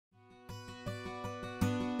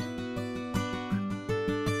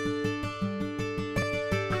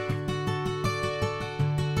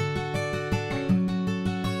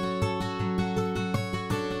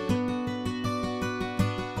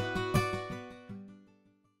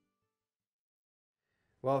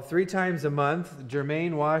Well, 3 times a month,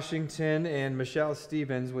 Jermaine Washington and Michelle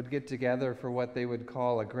Stevens would get together for what they would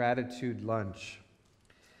call a gratitude lunch.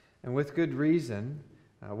 And with good reason.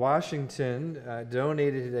 Washington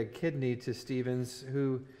donated a kidney to Stevens,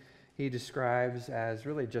 who he describes as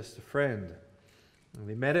really just a friend. And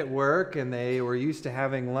they met at work, and they were used to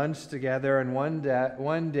having lunch together. And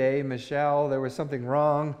one day, Michelle, there was something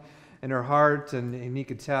wrong in her heart, and he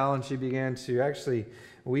could tell, and she began to actually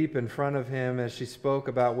weep in front of him as she spoke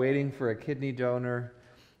about waiting for a kidney donor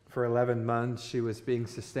for 11 months. She was being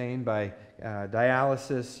sustained by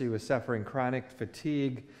dialysis. She was suffering chronic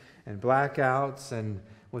fatigue and blackouts and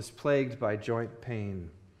was plagued by joint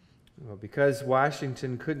pain. Well, because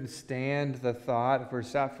Washington couldn't stand the thought of her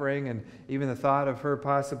suffering and even the thought of her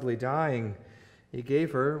possibly dying, he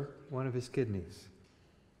gave her one of his kidneys.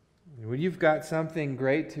 When you've got something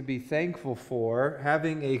great to be thankful for,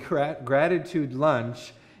 having a gratitude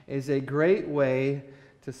lunch is a great way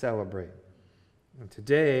to celebrate. And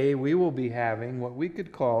today we will be having what we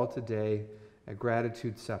could call today a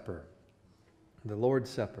gratitude supper, the Lord's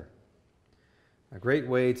Supper. A great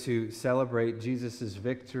way to celebrate Jesus'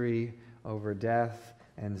 victory over death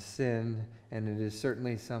and sin, and it is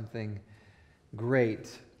certainly something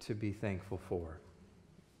great to be thankful for.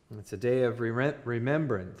 It's a day of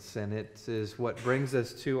remembrance, and it is what brings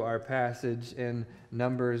us to our passage in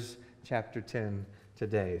Numbers chapter 10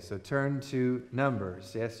 today. So turn to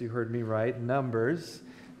Numbers. Yes, you heard me right. Numbers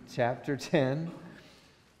chapter 10.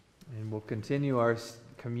 And we'll continue our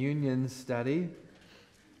communion study.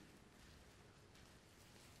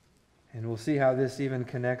 And we'll see how this even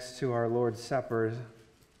connects to our Lord's Supper,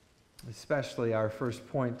 especially our first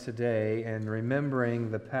point today, and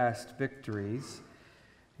remembering the past victories.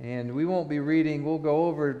 And we won't be reading, we'll go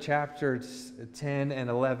over chapters 10 and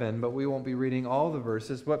 11, but we won't be reading all the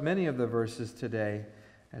verses, but many of the verses today,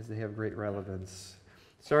 as they have great relevance.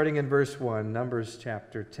 Starting in verse 1, Numbers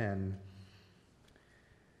chapter 10.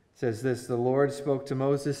 It says this, "The Lord spoke to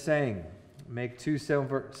Moses, saying, Make 2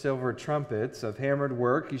 silver trumpets of hammered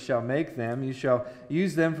work. You shall make them. You shall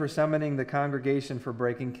use them for summoning the congregation for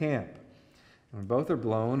breaking camp. When both are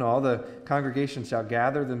blown, all the congregation shall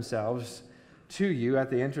gather themselves to you at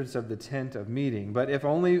the entrance of the tent of meeting. But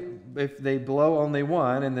if they blow only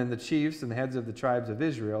one, and then the chiefs and the heads of the tribes of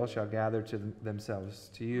Israel shall gather to themselves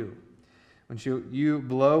to you. When you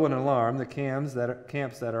blow an alarm, the camps that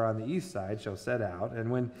are on the east side shall set out. And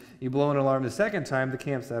when you blow an alarm the second time, the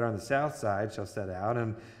camps that are on the south side shall set out.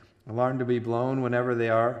 And alarm to be blown whenever they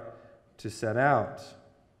are to set out.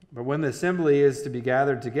 But when the assembly is to be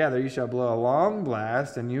gathered together, you shall blow a long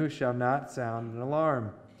blast, and you shall not sound an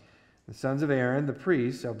alarm. The sons of Aaron, the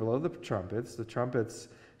priests, shall blow the trumpets. The trumpets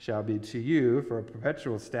shall be to you for a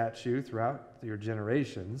perpetual statute throughout your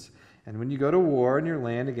generations. And when you go to war in your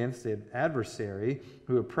land against the adversary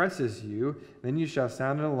who oppresses you, then you shall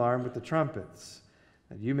sound an alarm with the trumpets,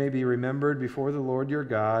 that you may be remembered before the Lord your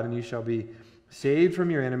God, and you shall be saved from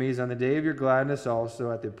your enemies on the day of your gladness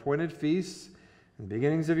also. At the appointed feasts, in the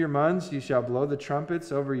beginnings of your months, you shall blow the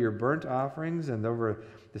trumpets over your burnt offerings and over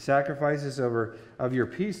the sacrifices of your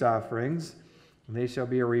peace offerings, and they shall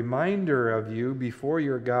be a reminder of you before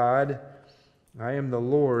your God. I am the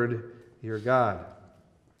Lord your God."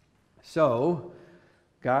 So,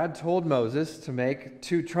 God told Moses to make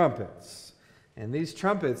 2 trumpets. And these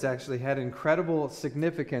trumpets actually had incredible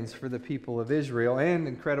significance for the people of Israel and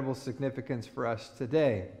incredible significance for us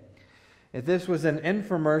today. If this was an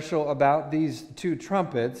infomercial about these 2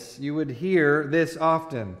 trumpets, you would hear this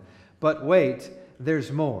often. But wait,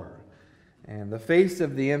 there's more. And the face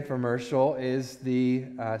of the infomercial is the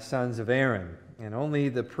sons of Aaron. And only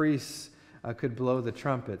the priests could blow the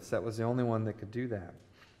trumpets. That was the only one that could do that.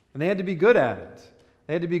 And they had to be good at it.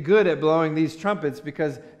 They had to be good at blowing these trumpets,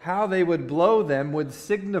 because how they would blow them would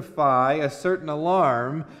signify a certain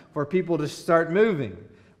alarm for people to start moving.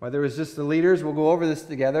 Whether it was just the leaders, we'll go over this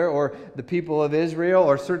together, or the people of Israel,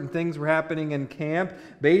 or certain things were happening in camp,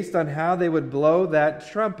 based on how they would blow that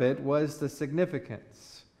trumpet was the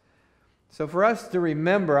significance. So for us to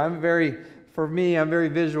remember, I'm very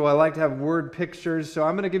visual. I like to have word pictures. So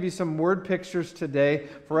I'm going to give you some word pictures today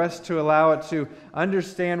for us to allow it to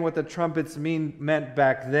understand what the trumpets meant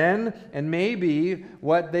back then, and maybe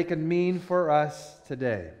what they can mean for us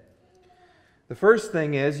today. The first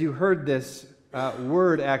thing is, you heard this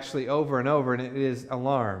word actually over and over, and it is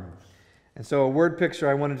alarm. And so a word picture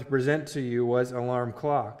I wanted to present to you was alarm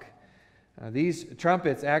clock. These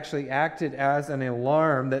trumpets actually acted as an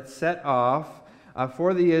alarm that set off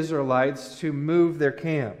for the Israelites to move their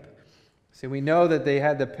camp. See, we know that they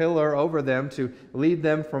had the pillar over them to lead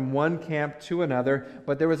them from one camp to another,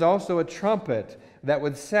 but there was also a trumpet that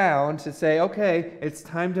would sound to say, okay, it's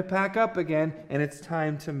time to pack up again, and it's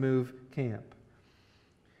time to move camp.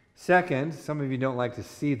 Second, some of you don't like to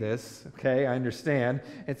see this, okay, I understand.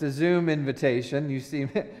 It's a Zoom invitation.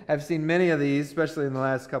 I've seen many of these, especially in the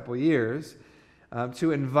last couple of years,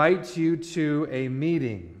 to invite you to a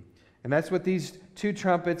meeting. And that's what these two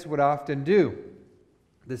trumpets would often do.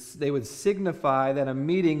 They would signify that a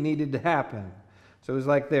meeting needed to happen. So it was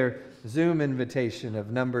like their Zoom invitation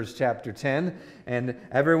of Numbers chapter 10, and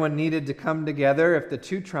everyone needed to come together if the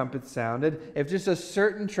two trumpets sounded. If just a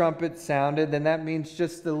certain trumpet sounded, then that means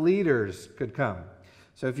just the leaders could come.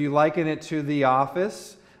 So if you liken it to the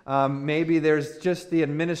office, maybe there's just the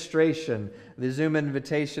administration. The Zoom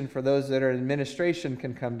invitation for those that are in administration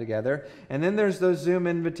can come together. And then there's those Zoom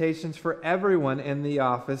invitations for everyone in the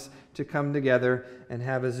office to come together and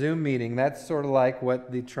have a Zoom meeting. That's sort of like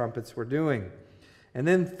what the trumpets were doing. And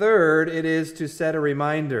then third, it is to set a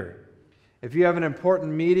reminder. If you have an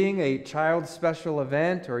important meeting, a child special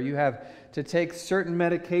event, or you have to take certain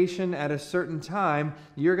medication at a certain time,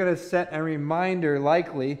 you're going to set a reminder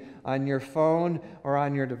likely on your phone or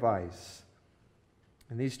on your device.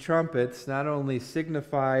 And these trumpets not only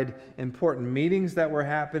signified important meetings that were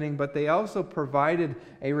happening, but they also provided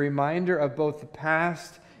a reminder of both the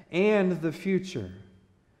past and the future.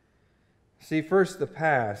 See, first the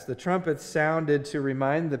past. The trumpets sounded to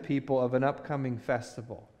remind the people of an upcoming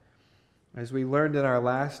festival. As we learned in our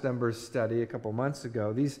last Numbers study a couple months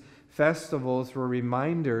ago, these festivals were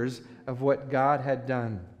reminders of what God had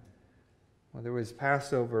done. Whether it was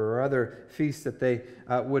Passover or other feasts that they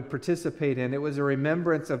would participate in, it was a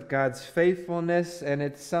remembrance of God's faithfulness, and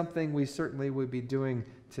it's something we certainly would be doing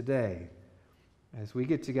today. As we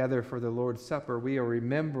get together for the Lord's Supper, we are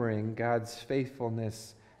remembering God's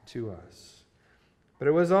faithfulness to us. But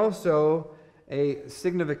it was also a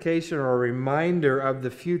signification or a reminder of the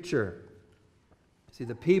future. See,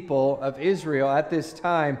 the people of Israel at this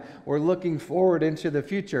time were looking forward into the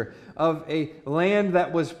future of a land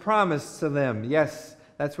that was promised to them. Yes,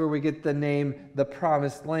 that's where we get the name the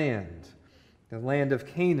Promised Land, the land of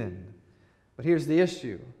Canaan. But here's the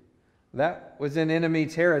issue. That was in enemy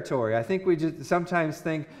territory. I think we just sometimes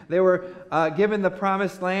think they were given the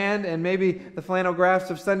Promised Land, and maybe the flannel graphs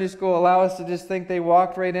of Sunday school allow us to just think they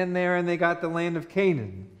walked right in there and they got the land of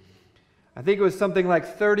Canaan. I think it was something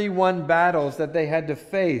like 31 battles that they had to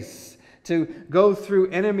face to go through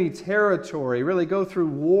enemy territory, really go through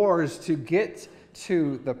wars to get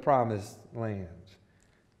to the Promised Land.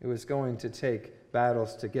 It was going to take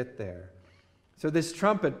battles to get there. So this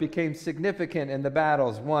trumpet became significant in the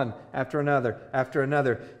battles, one after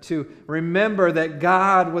another, to remember that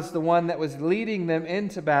God was the one that was leading them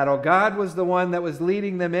into battle. God was the one that was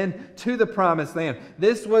leading them into the Promised Land.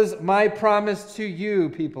 This was my promise to you,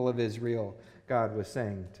 people of Israel, God was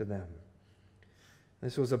saying to them.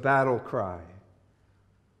 This was a battle cry.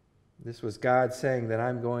 This was God saying that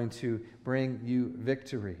I'm going to bring you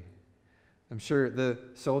victory. I'm sure the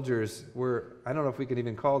soldiers were, I don't know if we could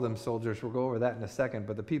even call them soldiers, we'll go over that in a second,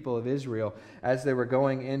 but the people of Israel, as they were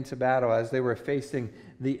going into battle, as they were facing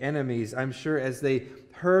the enemies, I'm sure as they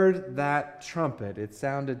heard that trumpet, it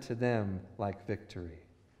sounded to them like victory.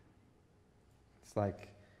 It's like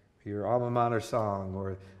your alma mater song,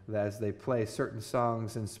 or as they play certain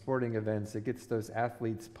songs in sporting events, it gets those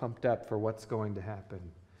athletes pumped up for what's going to happen.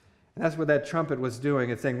 And that's what that trumpet was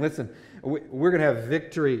doing. It's saying, listen, we're going to have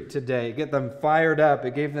victory today. Get them fired up.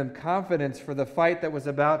 It gave them confidence for the fight that was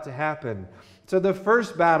about to happen. So the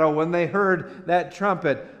first battle, when they heard that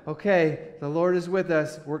trumpet, okay, the Lord is with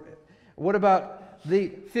us. What about the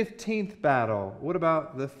 15th battle? What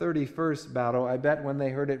about the 31st battle? I bet when they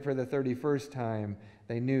heard it for the 31st time,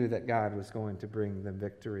 they knew that God was going to bring them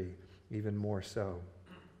victory, even more so.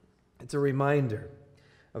 It's a reminder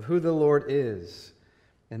of who the Lord is.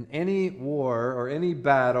 In any war or any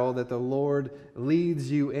battle that the Lord leads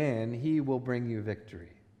you in, He will bring you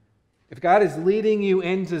victory. If God is leading you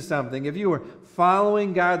into something, if you are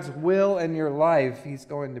following God's will in your life, He's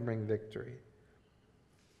going to bring victory.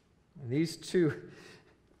 And these two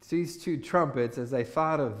trumpets, as I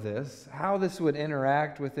thought of this, how this would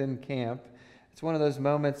interact within camp, it's one of those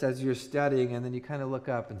moments as you're studying and then you kind of look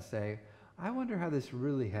up and say, I wonder how this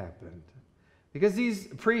really happened. Because these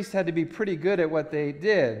priests had to be pretty good at what they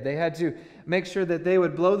did. They had to make sure that they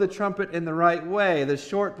would blow the trumpet in the right way, the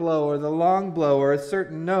short blow or the long blow or a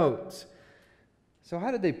certain note. So how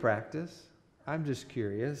did they practice? I'm just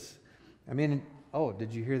curious. I mean, Oh,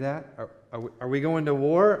 did you hear that? Are we going to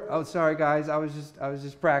war? Oh, sorry guys, I was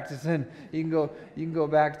just practicing. You can go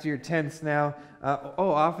back to your tents now.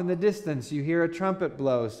 Off in the distance, you hear a trumpet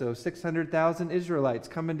blow. So 600,000 Israelites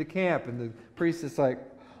come into camp, and the priest is like,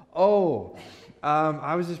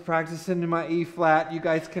 I was just practicing in my E flat. You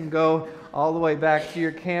guys can go all the way back to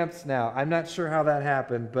your camps now. I'm not sure how that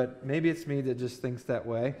happened, but maybe it's me that just thinks that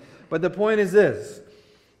way. But the point is this: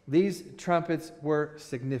 these trumpets were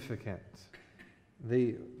significant.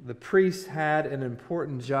 The priests had an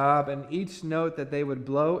important job, and each note that they would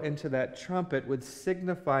blow into that trumpet would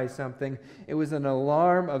signify something. It was an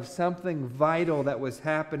alarm of something vital that was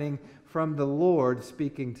happening from the Lord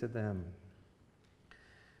speaking to them.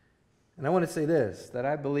 And I want to say this, that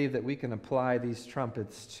I believe that we can apply these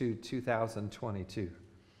trumpets to 2022.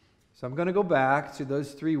 So I'm going to go back to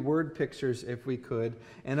those 3 word pictures, if we could,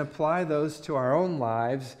 and apply those to our own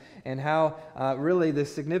lives, and how really the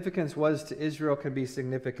significance was to Israel can be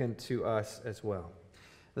significant to us as well.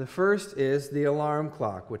 The first is the alarm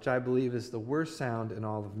clock, which I believe is the worst sound in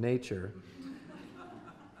all of nature.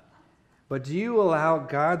 But do you allow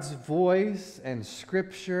God's voice and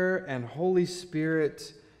Scripture and Holy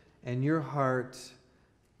Spirit and your heart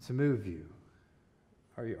to move you?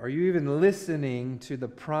 Are you even listening to the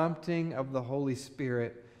prompting of the Holy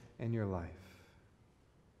Spirit in your life?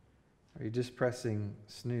 Are you just pressing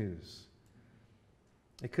snooze?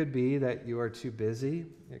 It could be that you are too busy.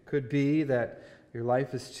 It could be that your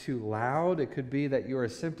life is too loud. It could be that you are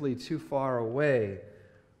simply too far away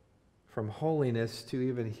from holiness to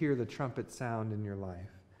even hear the trumpet sound in your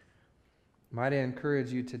life. Might I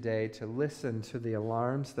encourage you today to listen to the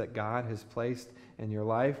alarms that God has placed in your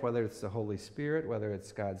life, whether it's the Holy Spirit, whether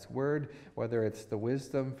it's God's Word, whether it's the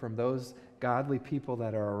wisdom from those godly people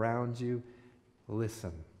that are around you.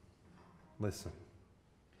 Listen. Listen.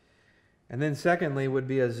 And then secondly would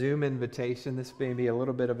be a Zoom invitation. This may be a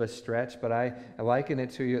little bit of a stretch, but I liken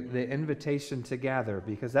it to the invitation to gather,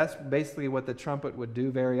 because that's basically what the trumpet would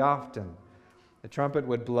do very often. The trumpet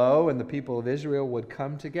would blow and the people of Israel would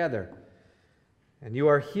come together. And you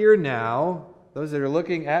are here now. Those that are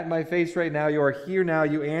looking at my face right now, you are here now.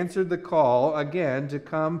 You answered the call again to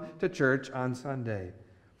come to church on Sunday.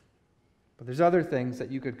 But there's other things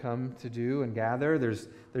that you could come to do and gather. There's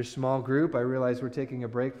small group. I realize we're taking a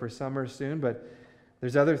break for summer soon, but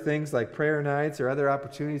there's other things like prayer nights or other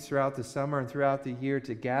opportunities throughout the summer and throughout the year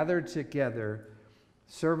to gather together,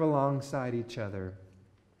 serve alongside each other,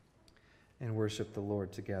 and worship the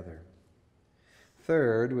Lord together.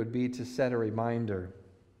 Third would be to set a reminder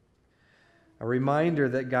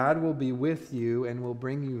that God will be with you and will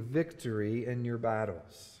bring you victory in your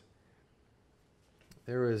battles.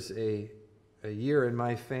 There was a year in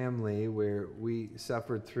my family where we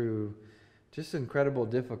suffered through just incredible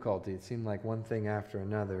difficulty. It seemed like one thing after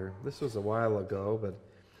another. This was a while ago, but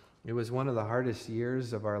it was one of the hardest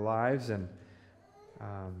years of our lives,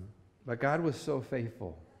 but God was so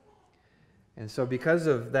faithful. And so because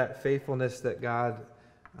of that faithfulness that God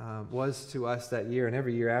was to us that year, and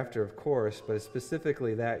every year after, of course, but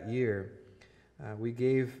specifically that year, we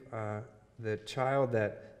gave the child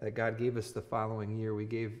that God gave us the following year, we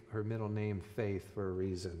gave her middle name Faith for a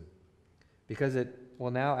reason. Because it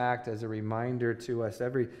will now act as a reminder to us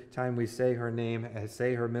every time we say her name,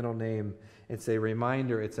 say her middle name. It's a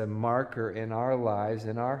reminder, it's a marker in our lives,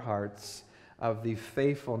 in our hearts, of the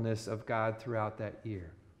faithfulness of God throughout that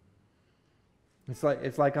year.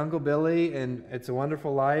 It's like Uncle Billy and It's a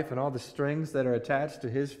Wonderful Life and all the strings that are attached to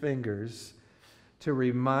his fingers to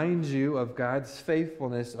remind you of God's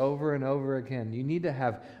faithfulness over and over again. You need to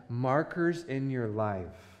have markers in your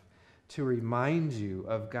life to remind you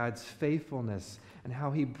of God's faithfulness and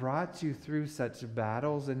how He brought you through such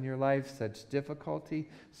battles in your life, such difficulty,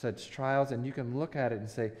 such trials, and you can look at it and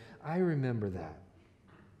say, I remember that.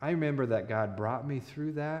 I remember that God brought me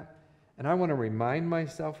through that. And I want to remind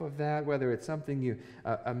myself of that, whether it's something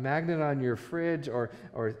a magnet on your fridge or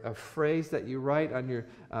a phrase that you write on your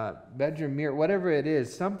bedroom mirror, whatever it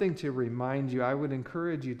is, something to remind you. I would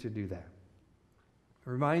encourage you to do that.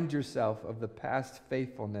 Remind yourself of the past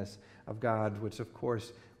faithfulness of God, which of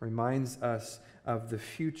course reminds us of the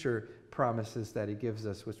future promises that He gives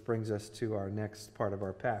us, which brings us to our next part of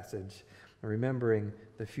our passage, remembering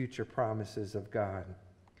the future promises of God.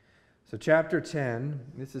 So chapter 10,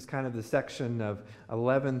 this is kind of the section of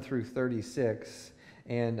 11 through 36.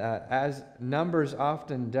 And as Numbers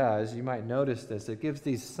often does, you might notice this, it gives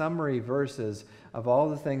these summary verses of all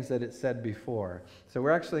the things that it said before. So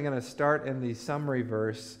we're actually going to start in the summary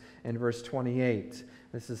verse in verse 28.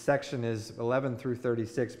 Section is 11 through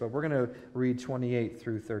 36, but we're going to read 28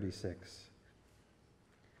 through 36.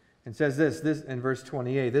 And says this in verse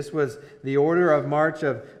 28, this was the order of march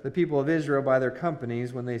of the people of Israel by their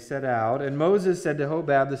companies when they set out. And Moses said to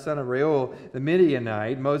Hobab, the son of Reuel, the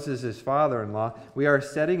Midianite, Moses' father-in-law, we are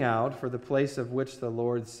setting out for the place of which the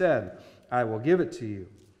Lord said, I will give it to you.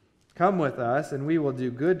 Come with us, and we will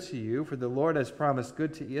do good to you, for the Lord has promised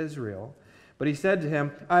good to Israel. But he said to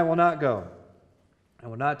him, I will not go. I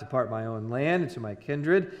will not depart my own land and to my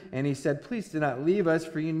kindred. And he said, please do not leave us,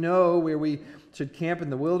 for you know where we should camp in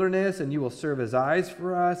the wilderness, and you will serve as eyes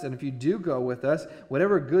for us. And if you do go with us,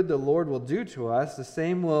 whatever good the Lord will do to us, the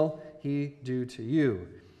same will he do to you.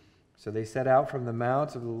 So they set out from the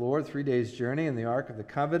mount of the Lord 3 days' journey, and the ark of the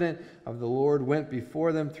covenant of the Lord went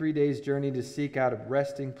before them 3 days' journey to seek out a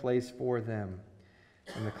resting place for them.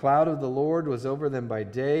 And the cloud of the Lord was over them by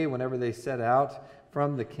day whenever they set out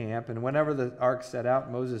from the camp. And whenever the ark set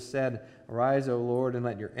out, Moses said, Arise, O Lord, and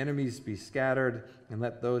let your enemies be scattered, and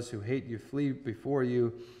let those who hate you flee before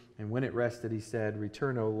you. And when it rested, he said,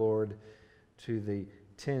 Return, O Lord, to the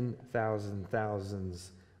 10,000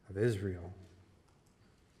 thousands of Israel.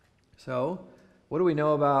 So, what do we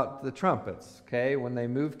know about the trumpets? Okay, when they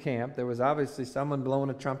moved camp, there was obviously someone blowing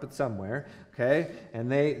a trumpet somewhere. Okay,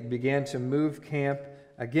 and they began to move camp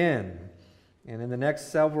again. And in the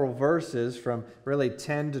next several verses, from really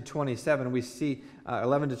 10 to 27, we see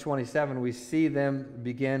 11 to 27, we see them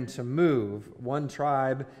begin to move, one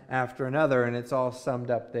tribe after another, and it's all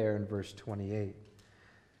summed up there in verse 28.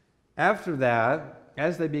 After that,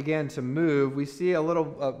 as they began to move, we see a little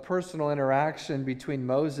personal interaction between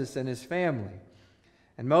Moses and his family.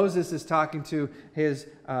 And Moses is talking to his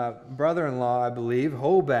brother-in-law, I believe,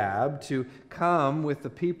 Hobab, to come with the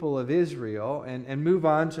people of Israel and move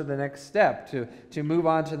on to the next step, to move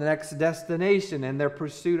on to the next destination in their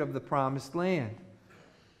pursuit of the promised land.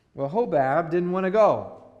 Well, Hobab didn't want to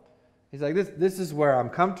go. He's like, this is where I'm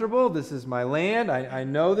comfortable. This is my land. I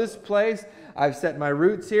know this place. I've set my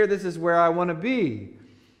roots here. This is where I want to be.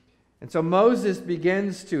 And so Moses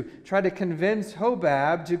begins to try to convince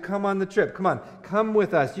Hobab to come on the trip. Come on, come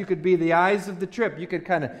with us. You could be the eyes of the trip. You could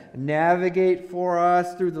kind of navigate for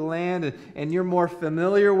us through the land, and you're more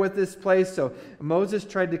familiar with this place. So Moses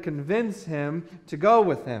tried to convince him to go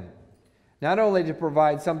with him. Not only to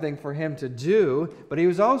provide something for him to do, but he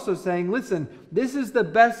was also saying, listen, this is the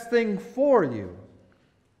best thing for you.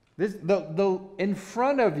 In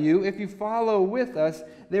front of you, if you follow with us,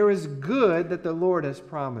 there is good that the Lord has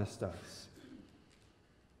promised us.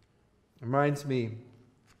 It reminds me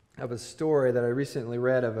of a story that I recently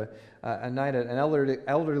read of a night an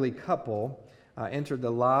elderly couple entered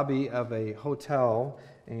the lobby of a hotel,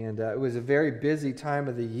 and it was a very busy time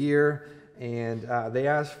of the year, and they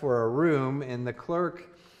asked for a room, and the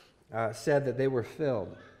clerk said that they were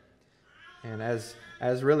filled. And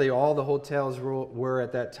as really all the hotels were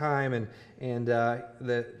at that time,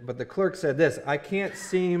 but the clerk said this, I can't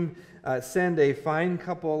send a fine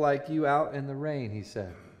couple like you out in the rain, he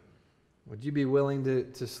said. Would you be willing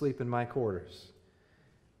to sleep in my quarters?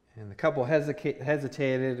 And the couple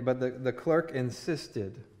hesitated, but the clerk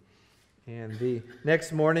insisted. And the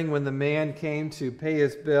next morning when the man came to pay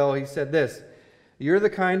his bill, he said this, you're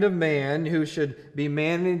the kind of man who should be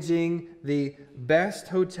managing the best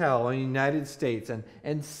hotel in the United States,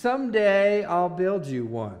 and someday I'll build you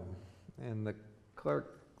one. And the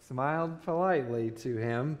clerk smiled politely to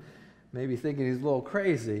him, maybe thinking he's a little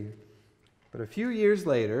crazy. But a few years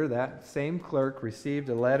later, that same clerk received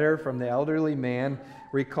a letter from the elderly man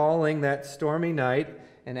recalling that stormy night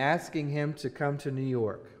and asking him to come to New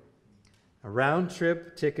York. A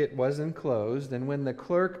round-trip ticket was enclosed, and when the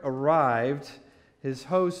clerk arrived, his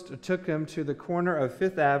host took him to the corner of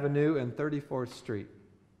 5th Avenue and 34th Street,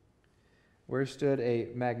 where stood a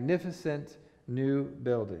magnificent new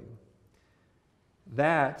building.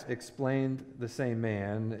 That, explained the same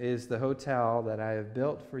man, is the hotel that I have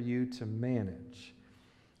built for you to manage.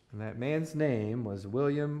 And that man's name was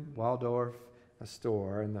William Waldorf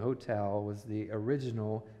Astoria, and the hotel was the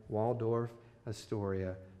original Waldorf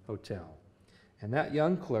Astoria Hotel. And that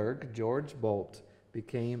young clerk, George Bolt,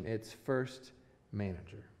 became its first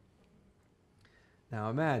manager. Now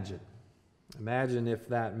imagine if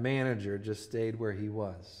that manager just stayed where he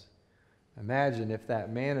was. Imagine if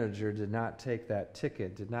that manager did not take that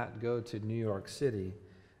ticket, did not go to New York City.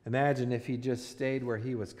 Imagine if he just stayed where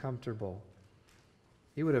he was comfortable.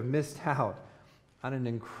 He would have missed out on an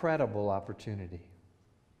incredible opportunity.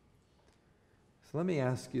 So let me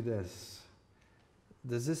ask you this.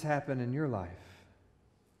 Does this happen in your life?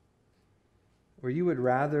 Where you would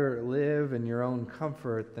rather live in your own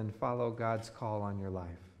comfort than follow God's call on your life?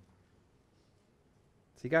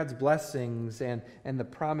 See, God's blessings and the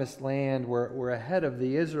promised land were ahead of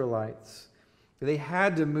the Israelites. They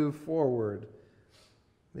had to move forward.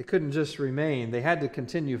 They couldn't just remain. They had to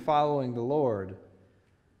continue following the Lord.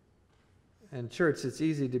 And church, it's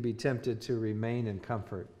easy to be tempted to remain in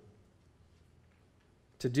comfort,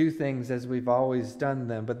 to do things as we've always done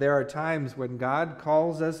them. But there are times when God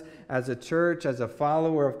calls us as a church, as a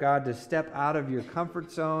follower of God, to step out of your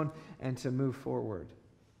comfort zone and to move forward.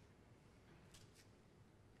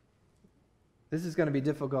 This is going to be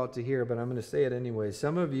difficult to hear, but I'm going to say it anyway.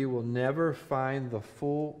 Some of you will never find the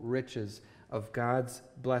full riches of God's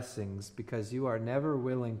blessings because you are never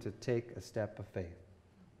willing to take a step of faith.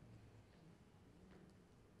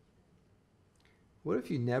 What if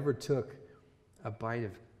you never took a bite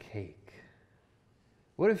of cake?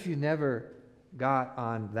 What if you never got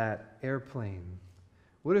on that airplane?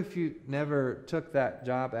 What if you never took that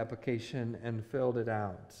job application and filled it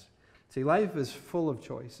out? See, life is full of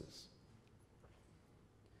choices.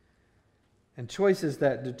 And choices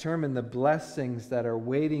that determine the blessings that are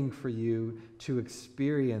waiting for you to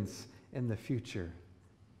experience in the future.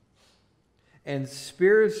 And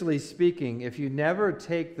spiritually speaking, if you never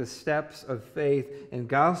take the steps of faith in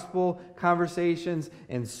gospel conversations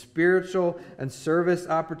and spiritual and service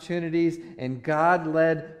opportunities and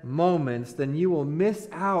God-led moments, then you will miss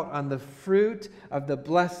out on the fruit of the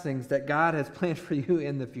blessings that God has planned for you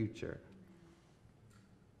in the future.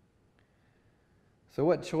 So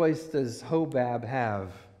what choice does Hobab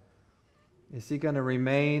have? Is he going to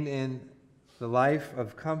remain in the life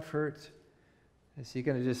of comfort? Is he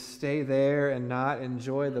going to just stay there and not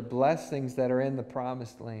enjoy the blessings that are in the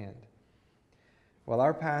promised land? Well,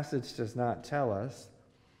 our passage does not tell us,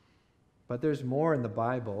 but there's more in the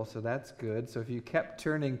Bible, so that's good. So if you kept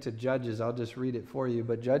turning to Judges, I'll just read it for you.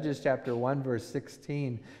 But Judges chapter 1, verse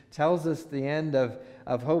 16 tells us the end of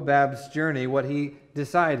Hobab's journey, what he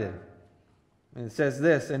decided. And it says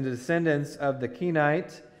this, "And the descendants of the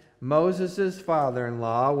Kenite, Moses'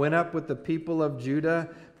 father-in-law, went up with the people of Judah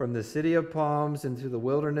from the city of palms into the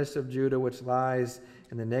wilderness of Judah, which lies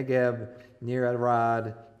in the Negeb near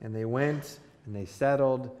Arad. And they went and they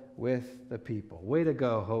settled with the people." Way to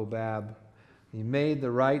go, Hobab. You made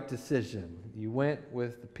the right decision. You went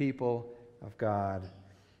with the people of God.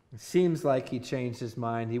 It seems like he changed his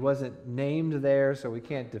mind. He wasn't named there, so we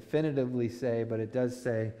can't definitively say, but it does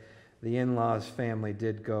say the in-laws family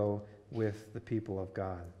did go with the people of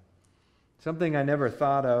God. Something I never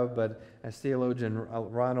thought of, but as theologian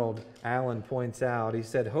Ronald Allen points out, he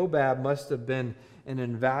said Hobab must have been an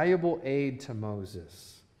invaluable aid to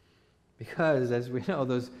Moses. Because, as we know,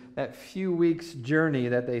 that few weeks' journey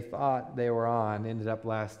that they thought they were on ended up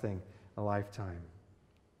lasting a lifetime.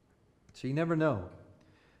 So you never know.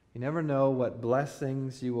 You never know what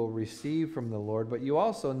blessings you will receive from the Lord, but you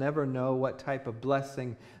also never know what type of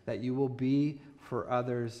blessing that you will be for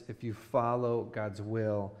others if you follow God's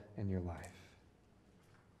will in your life.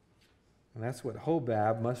 And that's what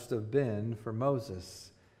Hobab must have been for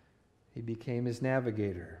Moses. He became his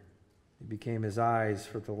navigator. He became his eyes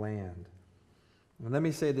for the land. And let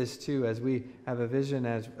me say this too, as we have a vision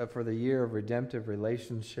for the year of redemptive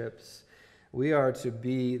relationships, we are to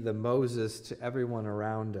be the Moses to everyone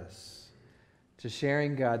around us, to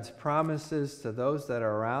sharing God's promises to those that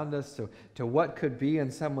are around us, to what could be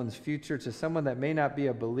in someone's future, to someone that may not be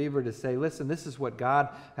a believer, to say, listen, this is what God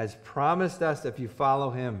has promised us if you follow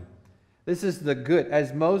him. This is the good,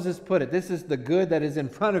 as Moses put it, this is the good that is in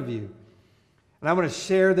front of you. And I want to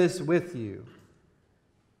share this with you.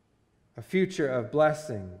 A future of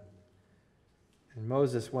blessing. And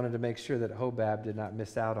Moses wanted to make sure that Hobab did not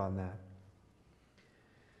miss out on that.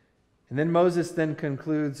 And then Moses then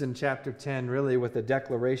concludes in chapter 10 really with a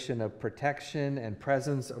declaration of protection and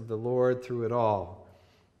presence of the Lord through it all.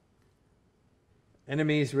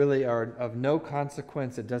 Enemies really are of no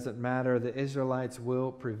consequence. It doesn't matter. The Israelites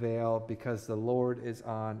will prevail because the Lord is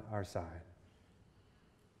on our side.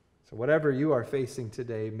 So whatever you are facing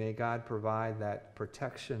today, may God provide that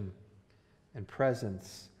protection and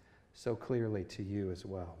presence so clearly to you as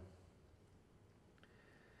well.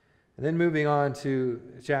 And then moving on to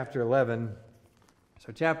chapter 11.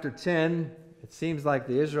 So chapter 10, it seems like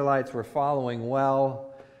the Israelites were following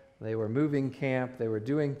well. They were moving camp. They were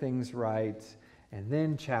doing things right. And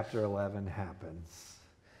then chapter 11 happens.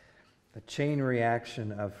 The chain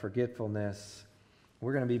reaction of forgetfulness.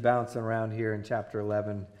 We're going to be bouncing around here in chapter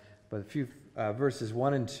 11, but a few verses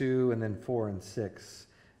 1 and 2, and then 4 and 6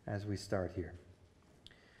 as we start here.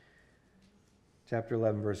 Chapter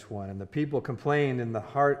 11, verse 1. And the people complained in the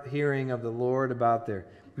hearing of the Lord about their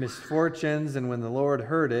misfortunes, and when the Lord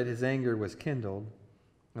heard it, his anger was kindled.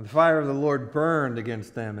 And the fire of the Lord burned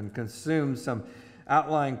against them and consumed some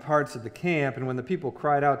outlying parts of the camp. And when the people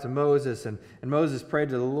cried out to Moses, and Moses prayed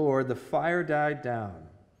to the Lord, the fire died down.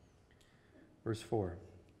 Verse 4.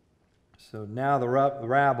 So now the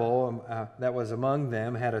rabble that was among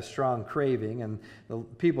them had a strong craving, and the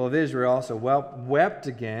people of Israel also wept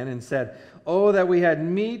again and said, "Oh, that we had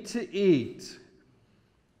meat to eat."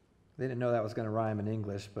 They didn't know that was going to rhyme in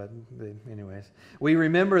English, but anyways. "We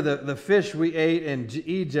remember the fish we ate in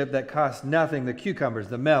Egypt that cost nothing, the cucumbers,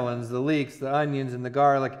 the melons, the leeks, the onions, and the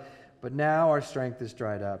garlic. But now our strength is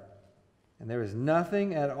dried up, and there is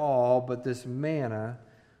nothing at all but this manna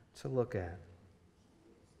to look at."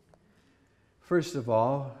 First of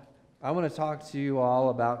all, I want to talk to you all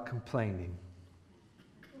about complaining.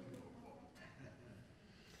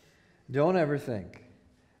 Don't ever think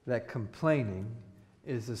that complaining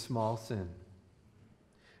is a small sin.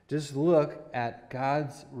 Just look at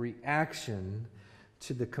God's reaction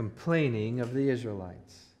to the complaining of the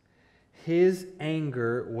Israelites. His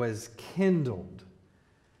anger was kindled,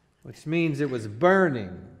 which means it was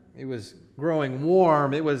burning. It was growing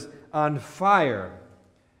warm. It was on fire.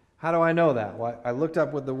 How do I know that? Well, I looked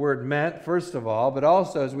up what the word meant, first of all, but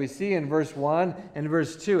also, as we see in verse 1 and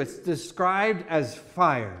verse 2, it's described as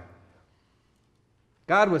fire.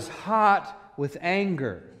 God was hot with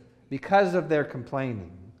anger because of their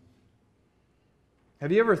complaining.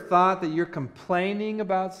 Have you ever thought that your complaining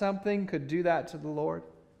about something could do that to the Lord?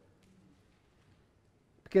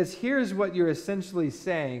 Because here's what you're essentially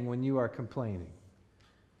saying when you are complaining.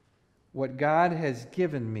 What God has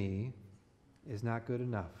given me is not good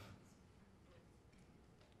enough.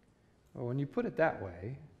 Well, when you put it that way,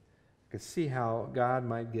 you can see how God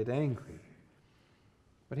might get angry.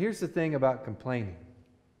 But here's the thing about complaining.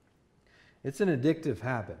 It's an addictive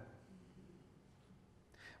habit.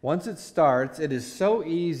 Once it starts, it is so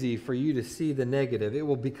easy for you to see the negative. It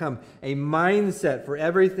will become a mindset for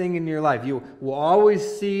everything in your life. You will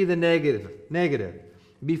always see the negative.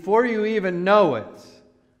 Before you even know it,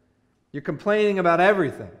 you're complaining about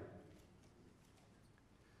everything.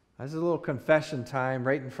 This is a little confession time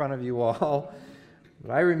right in front of you all.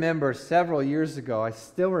 But I remember several years ago, I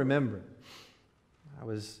still remember,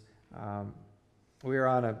 we were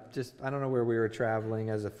on I don't know where we were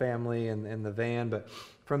traveling as a family in the van, but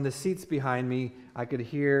from the seats behind me, I could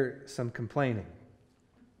hear some complaining.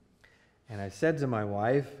 And I said to my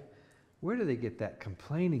wife, "Where do they get that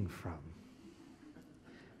complaining from?"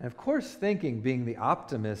 And of course, being the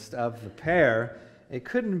optimist of the pair, it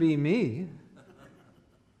couldn't be me.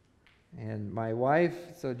 And my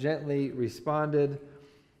wife so gently responded,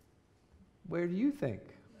 "Where do you think?"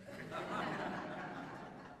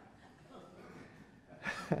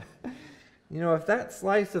 You know, if that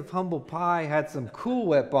slice of humble pie had some Cool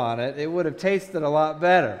Whip on it, it would have tasted a lot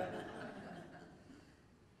better.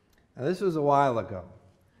 Now, this was a while ago.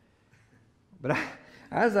 But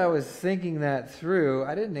as I was thinking that through,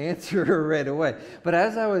 I didn't answer her right away. But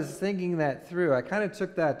as I was thinking that through, I kind of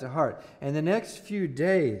took that to heart. And the next few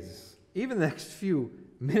days, even the next few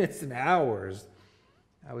minutes and hours,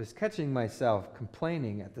 I was catching myself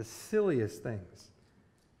complaining at the silliest things.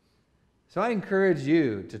 So I encourage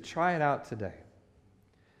you to try it out today,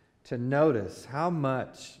 to notice how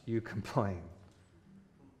much you complain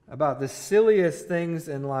about the silliest things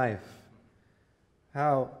in life,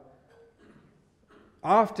 how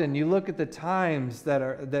often you look at the times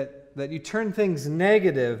that you turn things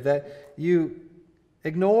negative, that you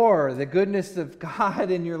ignore the goodness of God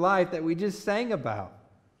in your life that we just sang about.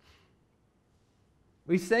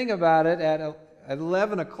 We sang about it at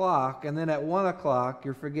 11 o'clock, and then at 1 o'clock,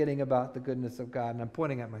 you're forgetting about the goodness of God, and I'm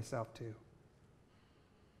pointing at myself too.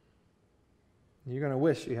 You're going to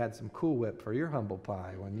wish you had some Cool Whip for your humble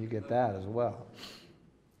pie when you get that as well.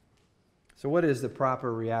 So what is the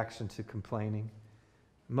proper reaction to complaining?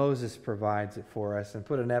 Moses provides it for us, and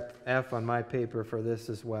put an F on my paper for this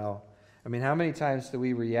as well. I mean, how many times do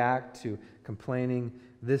we react to complaining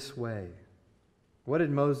this way? What did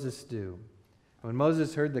Moses do? When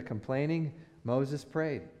Moses heard the complaining, Moses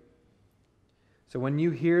prayed. So when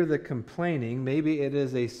you hear the complaining, maybe it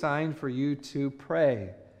is a sign for you to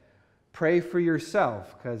pray. Pray for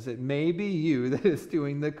yourself, because it may be you that is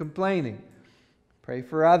doing the complaining. Pray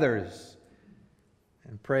for others,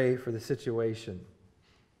 and pray for the situation.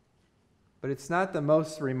 But it's not the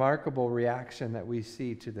most remarkable reaction that we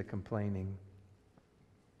see to the complaining.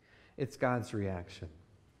 It's God's reaction.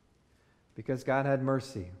 Because God had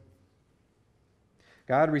mercy.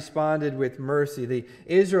 God responded with mercy. The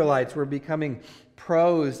Israelites were becoming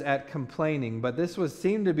pros at complaining, but this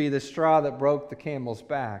seemed to be the straw that broke the camel's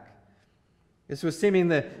back. This was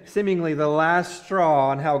seemingly the last straw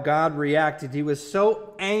on how God reacted. He was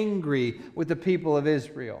so angry with the people of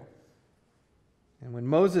Israel. And when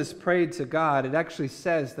Moses prayed to God, it actually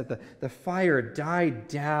says that the fire died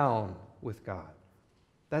down with God.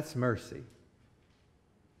 That's mercy.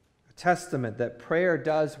 A testament that prayer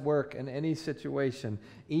does work in any situation,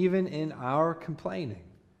 even in our complaining.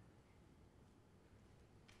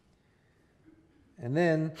 And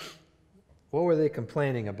then, what were they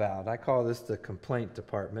complaining about? I call this the complaint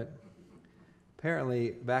department.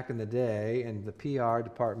 Apparently, back in the day, in the PR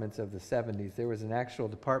departments of the 70s, there was an actual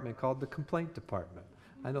department called the complaint department.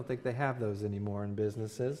 I don't think they have those anymore in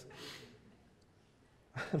businesses.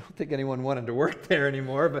 I don't think anyone wanted to work there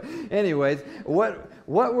anymore. But anyways, what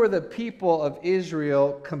were the people of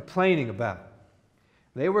Israel complaining about?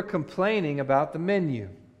 They were complaining about the menu.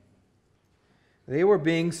 They were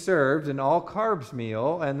being served an all-carbs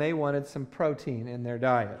meal, and they wanted some protein in their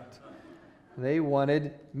diet. They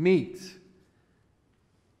wanted meat.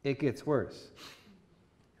 It gets worse.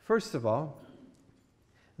 First of all,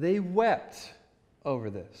 they wept over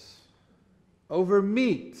this, over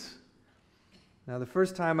meat. Now, the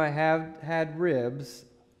first time I have had ribs,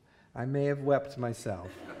 I may have wept myself.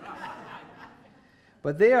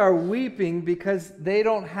 But they are weeping because they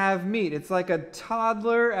don't have meat. It's like a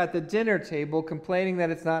toddler at the dinner table complaining that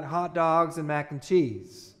it's not hot dogs and mac and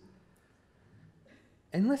cheese.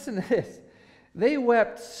 And listen to this. They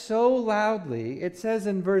wept so loudly, it says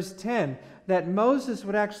in verse 10, that Moses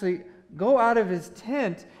would actually go out of his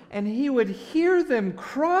tent and he would hear them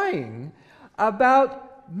crying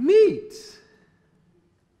about meat.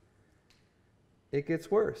 It gets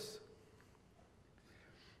worse.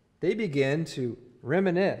 They begin to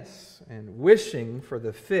reminisce and wishing for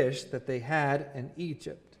the fish that they had in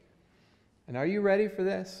Egypt. And are you ready for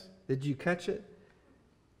this? Did you catch it?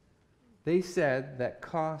 They said that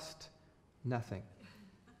cost nothing.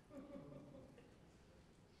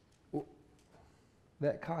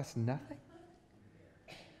 That cost nothing?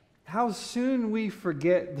 How soon we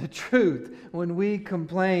forget the truth when we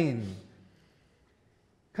complain.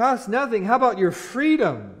 Cost nothing. How about your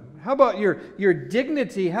freedom? How about your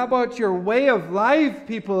dignity? How about your way of life,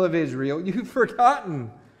 people of Israel? You've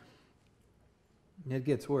forgotten. It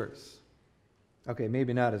gets worse. Okay,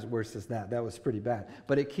 maybe not as worse as that. That was pretty bad.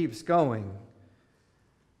 But it keeps going.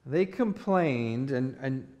 They complained,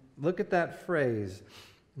 and look at that phrase,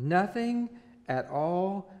 nothing at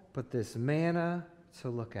all but this manna to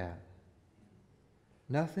look at.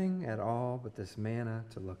 Nothing at all but this manna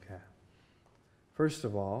to look at. First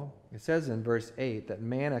of all, it says in verse 8 that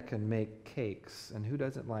manna can make cakes. And who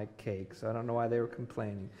doesn't like cakes? I don't know why they were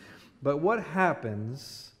complaining. But what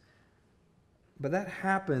happens? But that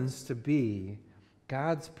happens to be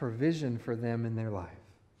God's provision for them in their life.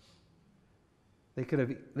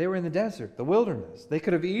 They were in the desert, the wilderness. They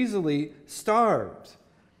could have easily starved.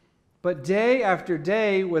 But day after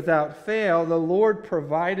day, without fail, the Lord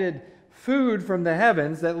provided food from the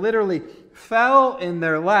heavens that literally fell in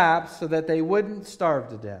their laps so that they wouldn't starve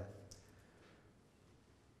to death.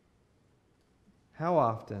 How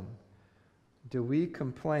often do we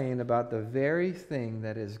complain about the very thing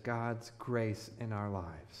that is God's grace in our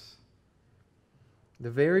lives?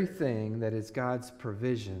 The very thing that is God's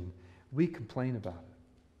provision, we complain about it.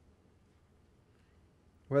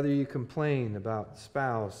 Whether you complain about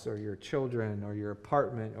spouse or your children or your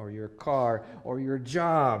apartment or your car or your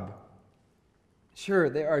job. Sure,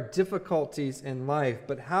 there are difficulties in life,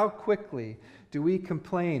 but how quickly do we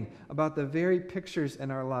complain about the very pictures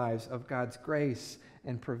in our lives of God's grace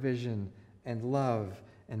and provision and love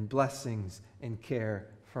and blessings and care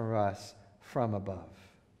for us from above?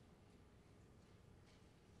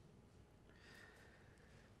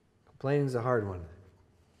 Complaining is a hard one,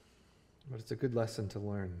 but it's a good lesson to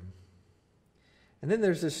learn. And then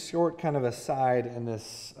there's this short kind of aside in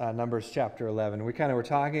this Numbers chapter 11. We kind of were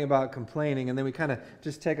talking about complaining, and then we kind of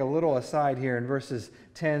just take a little aside here in verses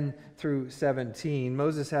 10 through 17.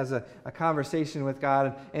 Moses has a conversation with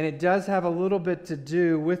God, and it does have a little bit to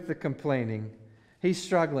do with the complaining. He's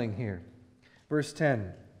struggling here. Verse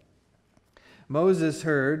 10. Moses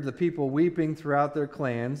heard the people weeping throughout their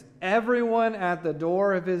clans, everyone at the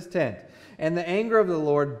door of his tent. And the anger of the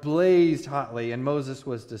Lord blazed hotly, and Moses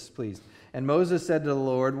was displeased. And Moses said to the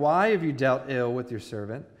Lord, "Why have you dealt ill with your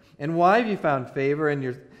servant? And why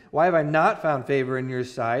have I not found favor in your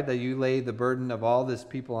sight that you laid the burden of all this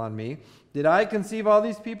people on me? Did I conceive all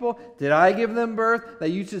these people? Did I give them birth?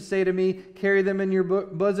 That you should say to me, carry them in your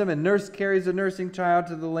bosom, and nurse carries a nursing child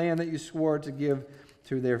to the land that you swore to give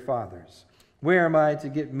to their fathers. Where am I to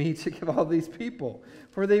get meat to give all these people?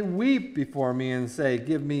 For they weep before me and say,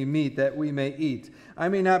 give me meat that we may eat. I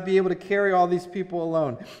may not be able to carry all these people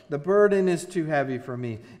alone. The burden is too heavy for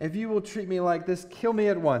me. If you will treat me like this, kill me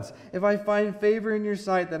at once. If I find favor in your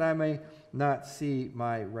sight, that I may not see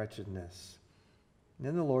my wretchedness. And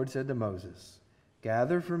then the Lord said to Moses,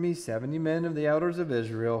 gather for me 70 men of the elders of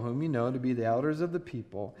Israel, whom you know to be the elders of the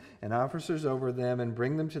people, and officers over them, and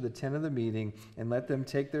bring them to the tent of the meeting, and let them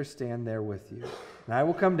take their stand there with you. And I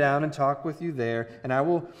will come down and talk with you there, and I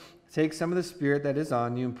will take some of the Spirit that is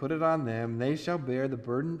on you and put it on them. They shall bear the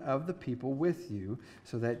burden of the people with you,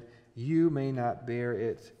 so that you may not bear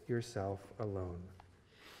it yourself alone.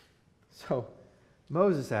 So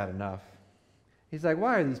Moses had enough. He's like,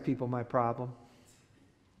 why are these people my problem?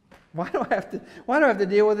 Why do I have to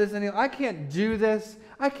deal with this any longer? I can't do this.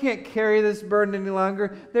 I can't carry this burden any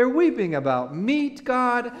longer. They're weeping about meat,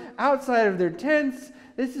 God, outside of their tents.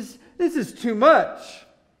 This is too much.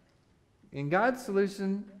 And God's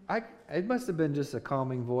solution, it must have been just a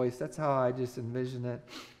calming voice. That's how I just envision it.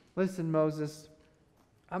 Listen, Moses,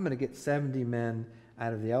 I'm going to get 70 men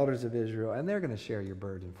out of the elders of Israel, and they're going to share your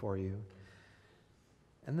burden for you.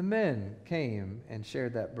 And the men came and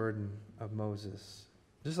shared that burden of Moses.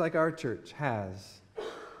 Just like our church has,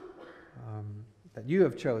 that you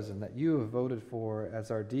have chosen, that you have voted for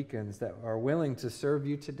as our deacons, that are willing to serve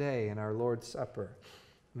you today in our Lord's Supper.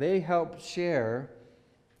 They help share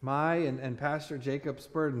my and Pastor Jacob's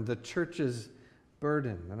burden, the church's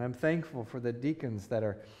burden. And I'm thankful for the deacons that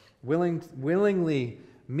are willingly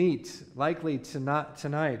meet, likely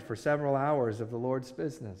tonight, for several hours of the Lord's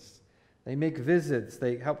business. They make visits,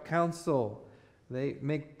 they help counsel, they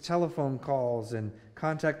make telephone calls and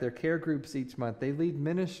contact their care groups each month. They lead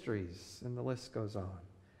ministries, and the list goes on.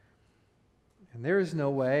 And there is no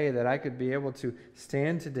way that I could be able to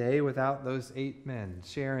stand today without those 8 men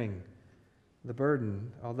sharing the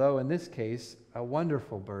burden, although in this case, a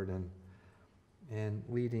wonderful burden, in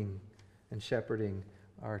leading and shepherding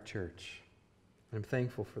our church. I'm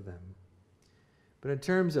thankful for them. But in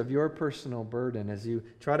terms of your personal burden, as you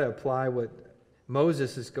try to apply what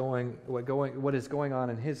Moses is what is going on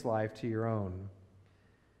in his life to your own,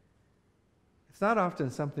 it's not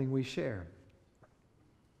often something we share.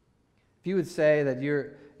 If you would say that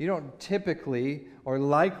you don't typically or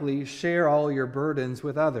likely share all your burdens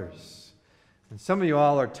with others, and some of you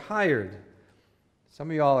all are tired, some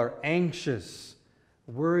of you all are anxious,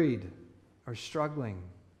 worried, or struggling,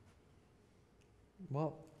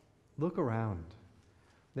 well, look around.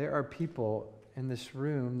 There are people in this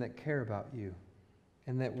room that care about you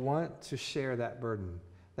and that want to share that burden,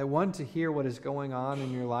 that want to hear what is going on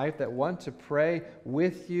in your life, that want to pray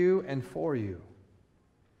with you and for you.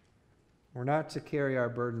 We're not to carry our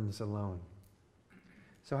burdens alone.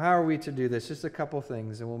 So how are we to do this? Just a couple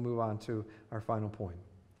things, and we'll move on to our final point.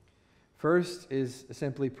 First is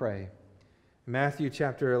simply pray. Matthew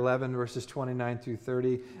chapter 11, verses 29 through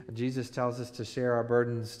 30, Jesus tells us to share our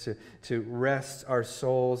burdens, to rest our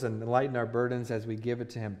souls and lighten our burdens as we give it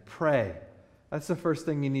to Him. Pray. That's the first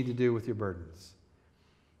thing you need to do with your burdens.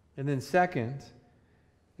 And then second,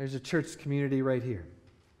 there's a church community right here.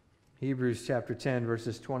 Hebrews chapter 10,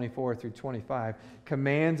 verses 24 through 25,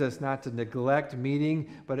 commands us not to neglect meeting,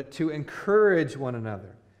 but to encourage one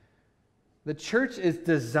another. The church is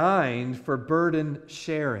designed for burden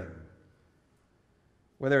sharing.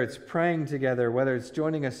 Whether it's praying together, whether it's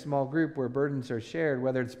joining a small group where burdens are shared,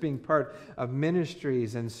 whether it's being part of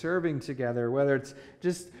ministries and serving together, whether it's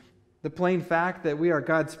just the plain fact that we are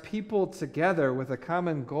God's people together with a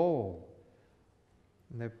common goal,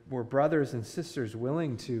 and that we're brothers and sisters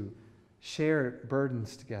willing to share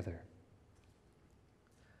burdens together.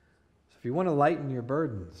 So if you want to lighten your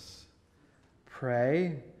burdens,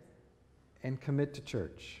 pray and commit to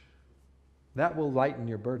church. That will lighten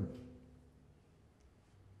your burden.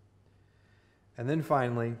 And then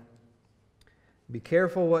finally, be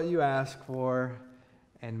careful what you ask for,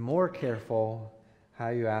 and more careful how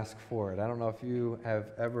you ask for it. I don't know if you have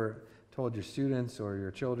ever told your students or your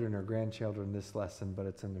children or grandchildren this lesson, but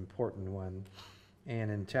it's an important one. And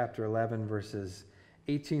in chapter 11, verses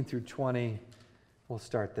 18 through 20, we'll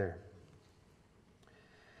start there.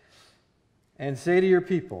 And say to your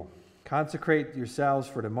people, consecrate yourselves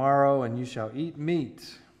for tomorrow, and you shall eat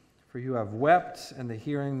meat. For you have wept in the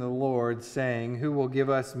hearing of the Lord, saying, who will give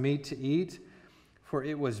us meat to eat? For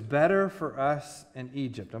it was better for us in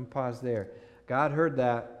Egypt. I'm pause there. God heard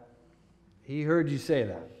that. He heard you say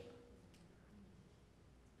that.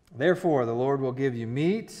 Therefore, the Lord will give you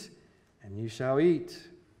meat, and you shall eat.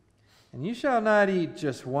 And you shall not eat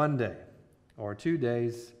just 1 day, or 2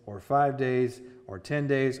 days, or 5 days, or 10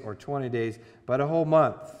 days, or 20 days, but a whole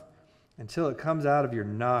month, until it comes out of your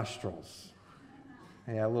nostrils,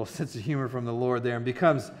 Yeah, a little sense of humor from the Lord there. And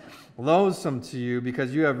becomes loathsome to you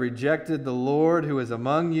because you have rejected the Lord who is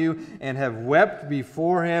among you and have wept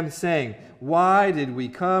before him, saying, why did we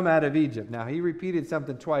come out of Egypt? Now, he repeated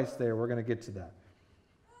something twice there. We're going to get to that.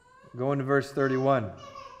 Go into verse 31.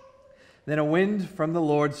 Then a wind from the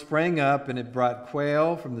Lord sprang up, and it brought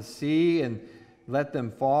quail from the sea and let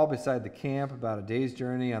them fall beside the camp about a day's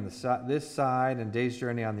journey on this side and a day's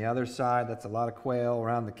journey on the other side. That's a lot of quail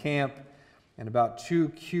around the camp, and about 2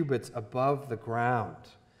 cubits above the ground.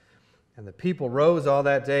 And the people rose all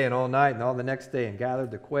that day and all night and all the next day and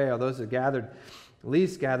gathered the quail. Those that gathered, at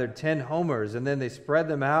least gathered 10 homers, and then they spread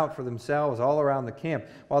them out for themselves all around the camp,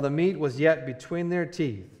 while the meat was yet between their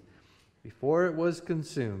teeth. Before it was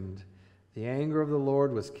consumed, the anger of the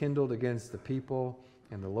Lord was kindled against the people,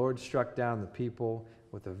 and the Lord struck down the people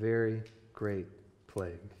with a very great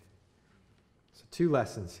plague. So 2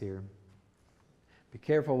 lessons here. Be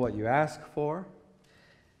careful what you ask for,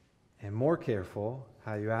 and more careful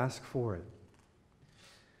how you ask for it.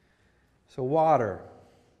 So water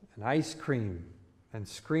and ice cream and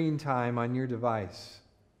screen time on your device,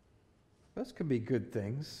 those could be good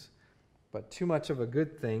things, but too much of a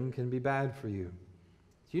good thing can be bad for you.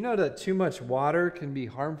 Do you know that too much water can be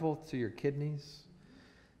harmful to your kidneys?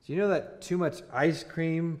 Do you know that too much ice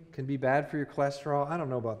cream can be bad for your cholesterol? I don't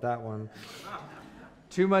know about that one.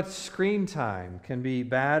 Too much screen time can be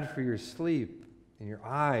bad for your sleep and your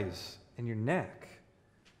eyes and your neck.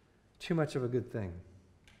 Too much of a good thing.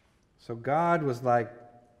 So God was like,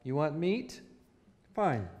 you want meat?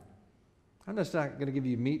 Fine. I'm just not going to give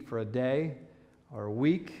you meat for a day or a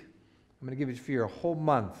week. I'm going to give it for you a whole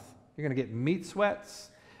month. You're going to get meat sweats,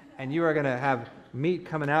 and you are going to have meat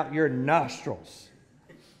coming out your nostrils.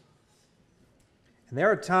 And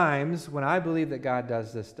there are times when I believe that God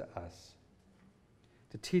does this to us,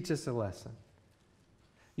 to teach us a lesson.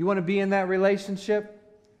 You want to be in that relationship?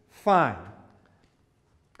 Fine.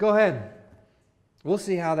 Go ahead. We'll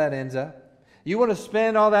see how that ends up. You want to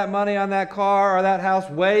spend all that money on that car or that house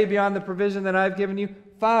way beyond the provision that I've given you?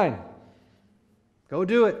 Fine. Go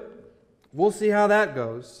do it. We'll see how that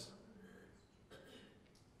goes.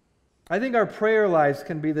 I think our prayer lives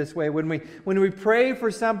can be this way. When we pray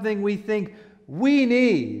for something we think we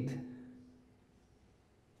need,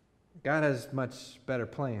 God has much better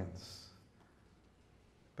plans.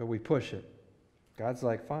 But we push it. God's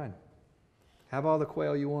like, fine. Have all the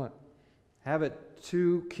quail you want. Have it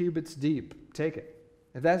 2 cubits deep. Take it.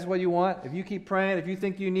 If that's what you want, if you keep praying, if you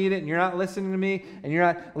think you need it and you're not listening to me and you're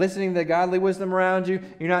not listening to the godly wisdom around you,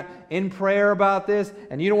 you're not in prayer about this,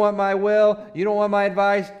 and you don't want my will, you don't want my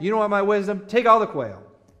advice, you don't want my wisdom, take all the quail.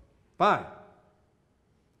 Fine.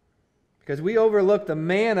 Because we overlook the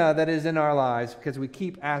manna that is in our lives because we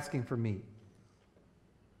keep asking for meat.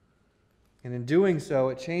 And in doing so,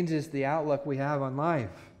 it changes the outlook we have on life.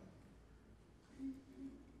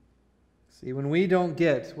 See, when we don't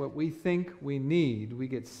get what we think we need, we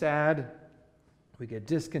get sad, we get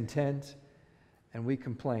discontent, and we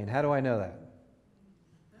complain. How do I know that?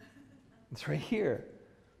 It's right here.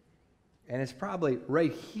 And it's probably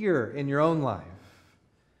right here in your own life.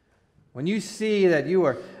 When you see that you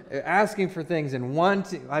are asking for things and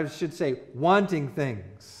wanting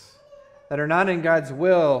things that are not in God's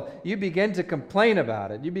will, you begin to complain about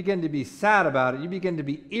it. You begin to be sad about it. You begin to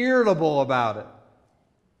be irritable about it.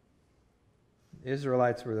 The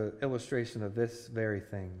Israelites were the illustration of this very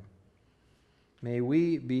thing. May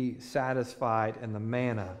we be satisfied in the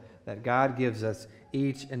manna that God gives us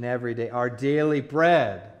each and every day, our daily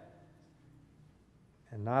bread,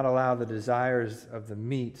 and not allow the desires of the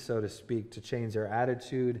meat, so to speak, to change our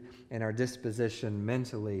attitude and our disposition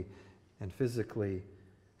mentally and physically,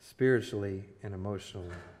 spiritually and emotionally.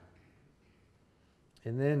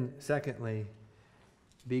 And then, secondly,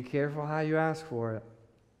 be careful how you ask for it.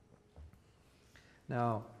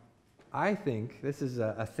 Now, I think, this is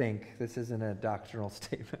this isn't a doctrinal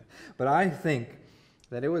statement, but I think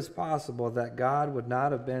that it was possible that God would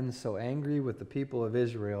not have been so angry with the people of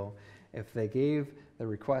Israel if they gave the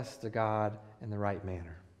request to God in the right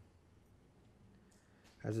manner.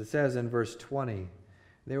 As it says in verse 20,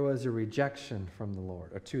 there was a rejection from the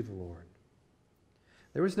Lord, or to the Lord.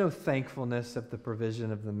 There was no thankfulness of the provision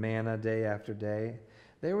of the manna day after day.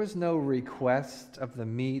 There was no request of the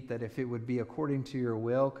meat that if it would be according to your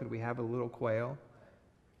will, could we have a little quail?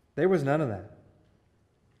 There was none of that.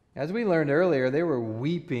 As we learned earlier, they were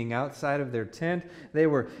weeping outside of their tent. They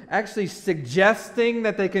were actually suggesting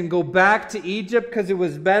that they can go back to Egypt because it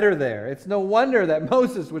was better there. It's no wonder that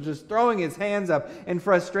Moses was just throwing his hands up in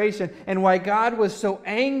frustration and why God was so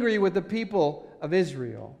angry with the people of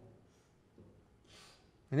Israel.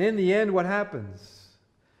 And in the end, what happens?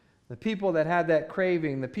 The people that had that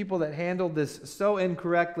craving, the people that handled this so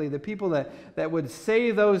incorrectly, the people that would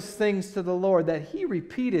say those things to the Lord, that he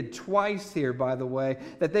repeated twice here, by the way,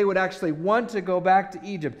 that they would actually want to go back to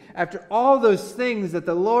Egypt. After all those things that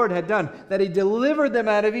the Lord had done, that he delivered them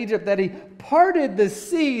out of Egypt, that he parted the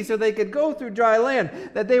sea so they could go through dry land,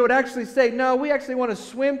 that they would actually say, no, we actually want to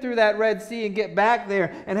swim through that Red Sea and get back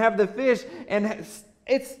there and have the fish. And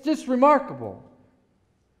it's just remarkable.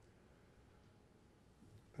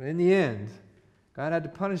 But in the end, God had to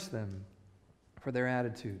punish them for their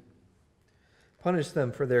attitude, punish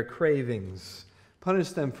them for their cravings, punish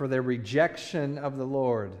them for their rejection of the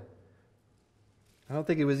Lord. I don't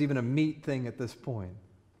think it was even a meat thing at this point.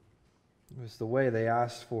 It was the way they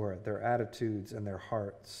asked for it, their attitudes and their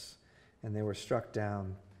hearts, and they were struck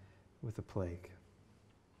down with a plague.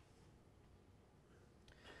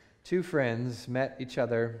 Two friends met each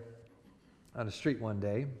other on a street one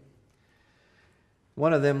day.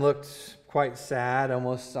 One of them looked quite sad,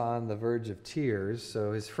 almost on the verge of tears.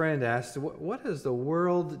 So his friend asked, "What has the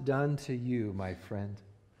world done to you, my friend?"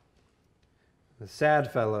 The sad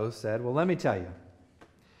fellow said, "Well, let me tell you.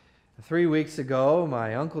 3 weeks ago,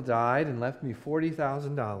 my uncle died and left me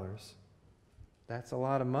 $40,000. That's a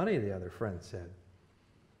lot of money," the other friend said.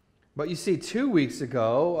 "But you see, 2 weeks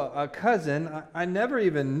ago, a cousin I never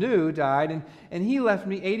even knew died, and he left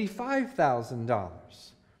me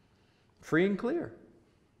 $85,000. Free and clear."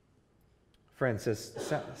 Friend says,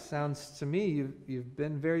 "Sounds to me you've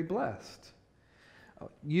been very blessed."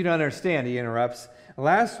 "You don't understand," he interrupts.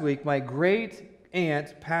 "Last week, my great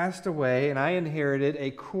aunt passed away, and I inherited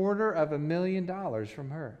 $250,000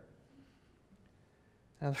 from her."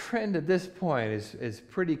 Now, the friend at this point is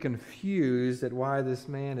pretty confused at why this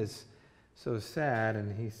man is so sad,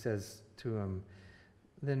 and he says to him,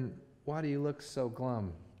 "Then why do you look so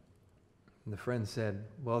glum?" And the friend said,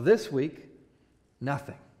 "Well, this week,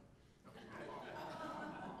 nothing."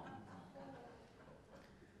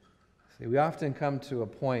 See, we often come to a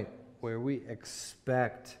point where we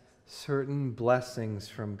expect certain blessings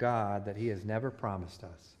from God that he has never promised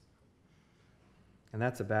us. And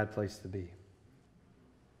that's a bad place to be.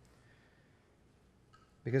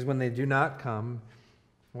 Because when they do not come,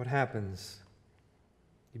 what happens?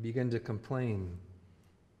 You begin to complain.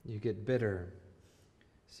 You get bitter.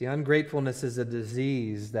 See, ungratefulness is a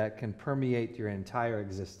disease that can permeate your entire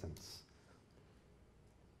existence.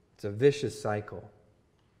 It's a vicious cycle.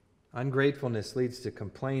 Ungratefulness leads to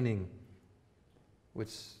complaining,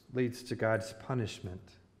 which leads to God's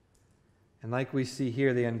punishment. And like we see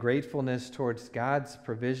here, the ungratefulness towards God's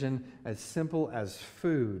provision, as simple as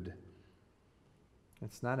food,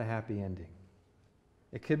 it's not a happy ending.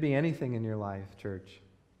 It could be anything in your life, church.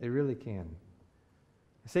 It really can.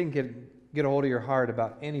 Satan can get a hold of your heart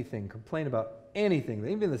about anything, complain about anything,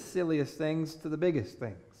 even the silliest things to the biggest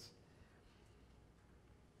things.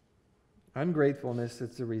 Ungratefulness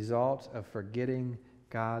is the result of forgetting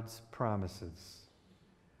God's promises,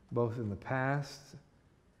 both in the past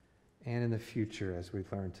and in the future, as we've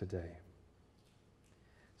learned today.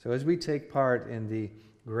 So as we take part in the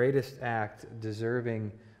greatest act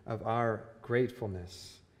deserving of our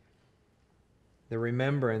gratefulness, the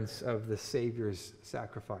remembrance of the Savior's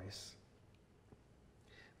sacrifice,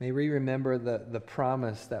 may we remember the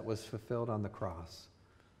promise that was fulfilled on the cross,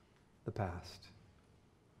 the past,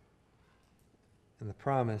 and the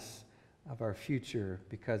promise of our future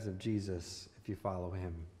because of Jesus, if you follow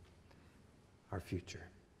him, our future.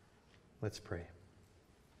 Let's pray.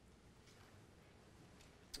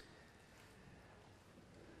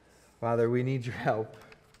 Father, we need your help.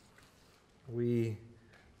 We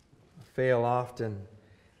fail often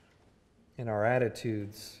in our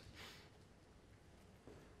attitudes.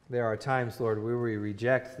 There are times, Lord, where we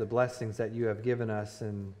reject the blessings that you have given us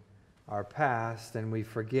in our past, and we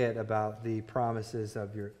forget about the promises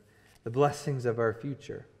of the blessings of our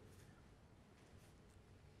future.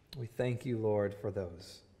 We thank you, Lord, for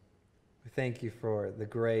those. We thank you for the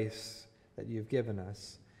grace that you've given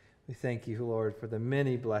us. We thank you, Lord, for the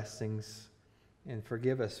many blessings, and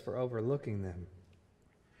forgive us for overlooking them.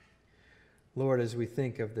 Lord, as we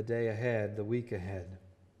think of the day ahead, the week ahead,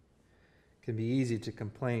 it can be easy to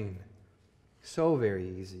complain, so very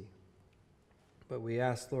easy. But we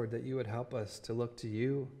ask, Lord, that you would help us to look to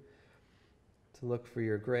you, to look for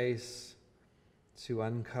your grace, to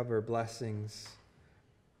uncover blessings,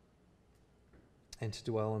 and to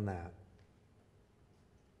dwell in that.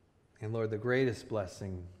 And Lord, the greatest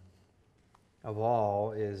blessing of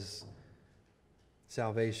all is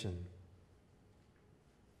salvation,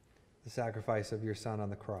 the sacrifice of your Son on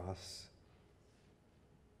the cross.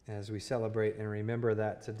 As we celebrate and remember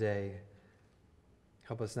that today,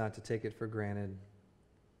 help us not to take it for granted.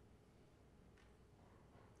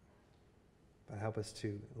 help us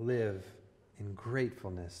to live in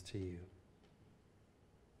gratefulness to you.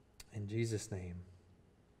 In Jesus' name,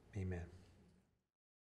 amen.